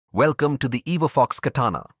Welcome to the EvoFox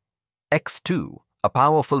Katana X2, a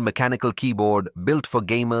powerful mechanical keyboard built for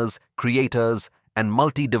gamers, creators, and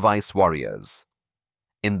multi-device warriors.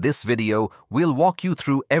 In this video, we'll walk you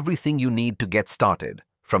through everything you need to get started,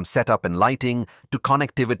 from setup and lighting to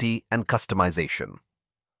connectivity and customization.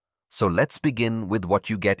 So let's begin with what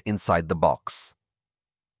you get inside the box.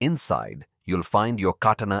 Inside, you'll find your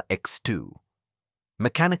Katana X2,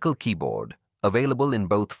 mechanical keyboard, available in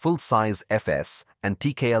both full-size FS and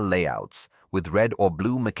TKL layouts with red or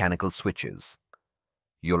blue mechanical switches.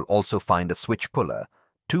 You'll also find a switch puller,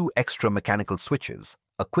 2 extra mechanical switches,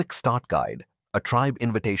 a quick start guide, a tribe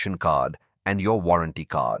invitation card, and your warranty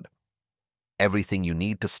card. Everything you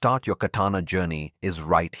need to start your Katana journey is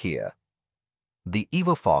right here. The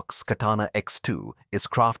EvoFox Katana X2 is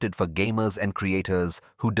crafted for gamers and creators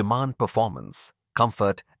who demand performance,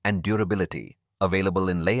 comfort, and durability, available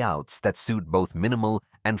in layouts that suit both minimal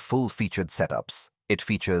and full-featured setups. It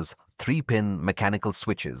features 3-pin mechanical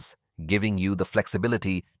switches, giving you the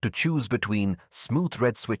flexibility to choose between smooth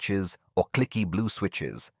red switches or clicky blue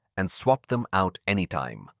switches and swap them out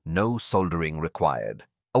anytime, no soldering required.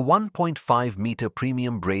 A 1.5-meter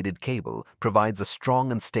premium braided cable provides a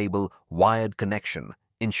strong and stable wired connection,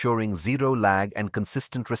 ensuring zero lag and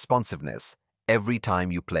consistent responsiveness every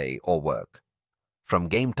time you play or work. From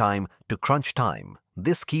game time to crunch time,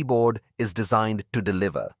 this keyboard is designed to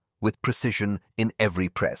deliver with precision in every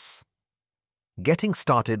press. Getting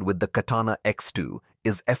started with the Katana X2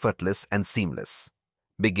 is effortless and seamless.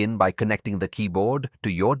 Begin by connecting the keyboard to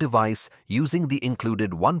your device using the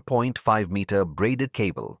included 1.5-meter braided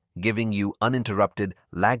cable, giving you uninterrupted,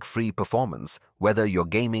 lag-free performance whether you're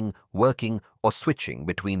gaming, working, or switching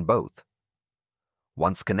between both.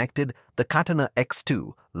 Once connected, the Katana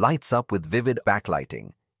X2 lights up with vivid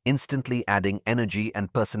backlighting, instantly adding energy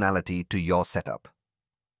and personality to your setup.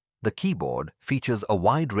 The keyboard features a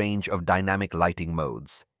wide range of dynamic lighting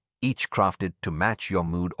modes, each crafted to match your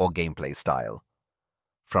mood or gameplay style.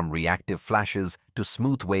 From reactive flashes to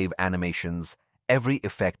smooth wave animations, every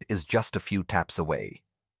effect is just a few taps away.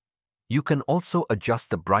 You can also adjust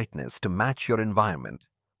the brightness to match your environment,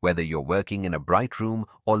 whether you're working in a bright room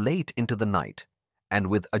or late into the night. And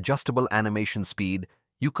with adjustable animation speed,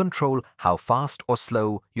 you control how fast or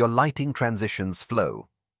slow your lighting transitions flow.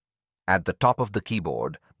 At the top of the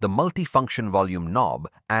keyboard, the multi-function volume knob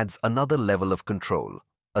adds another level of control.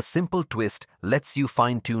 A simple twist lets you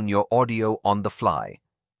fine-tune your audio on the fly,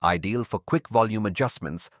 ideal for quick volume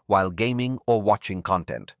adjustments while gaming or watching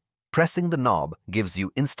content. Pressing the knob gives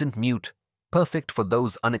you instant mute, perfect for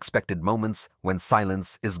those unexpected moments when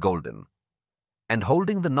silence is golden. And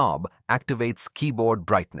holding the knob activates keyboard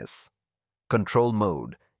brightness. Control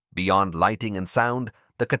mode. Beyond lighting and sound,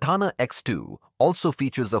 the Katana X2 also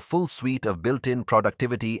features a full suite of built-in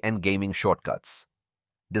productivity and gaming shortcuts.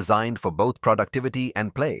 Designed for both productivity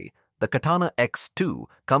and play, the Katana X2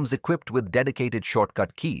 comes equipped with dedicated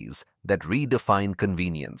shortcut keys that redefine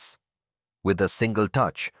convenience. With a single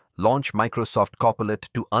touch, launch Microsoft Copilot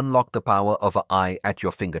to unlock the power of an eye at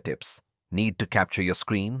your fingertips. Need to capture your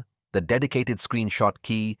screen? The dedicated screenshot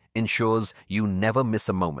key ensures you never miss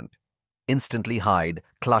a moment. Instantly hide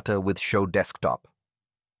clutter with Show Desktop.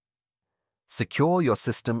 Secure your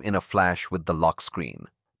system in a flash with the lock screen,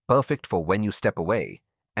 perfect for when you step away.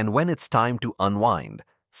 And when it's time to unwind,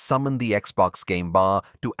 summon the Xbox game bar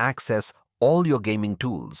to access all your gaming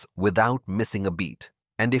tools without missing a beat.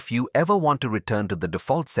 And if you ever want to return to the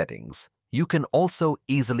default settings, you can also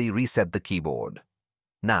easily reset the keyboard.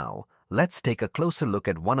 Now, let's take a closer look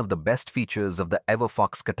at one of the best features of the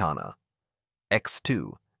EvoFox Katana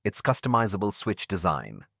X2, its customizable switch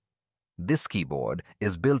design. This keyboard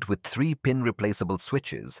is built with 3-pin replaceable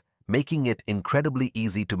switches, making it incredibly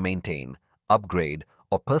easy to maintain, upgrade,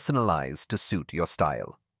 or personalize to suit your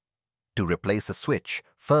style. To replace a switch,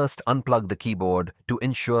 first unplug the keyboard to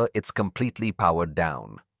ensure it's completely powered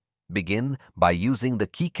down. Begin by using the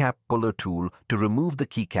keycap puller tool to remove the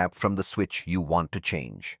keycap from the switch you want to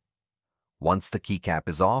change. Once the keycap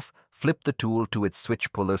is off, flip the tool to its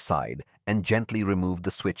switch puller side and gently remove the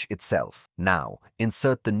switch itself. Now,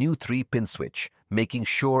 insert the new 3-pin switch, making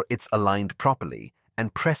sure it's aligned properly,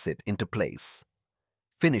 and press it into place.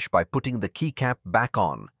 Finish by putting the keycap back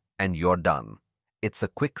on, and you're done. It's a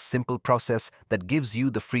quick, simple process that gives you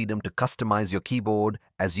the freedom to customize your keyboard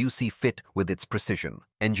as you see fit with its precision,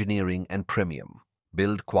 engineering, and premium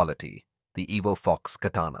build quality. The EvoFox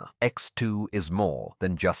Katana X2 is more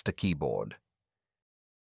than just a keyboard.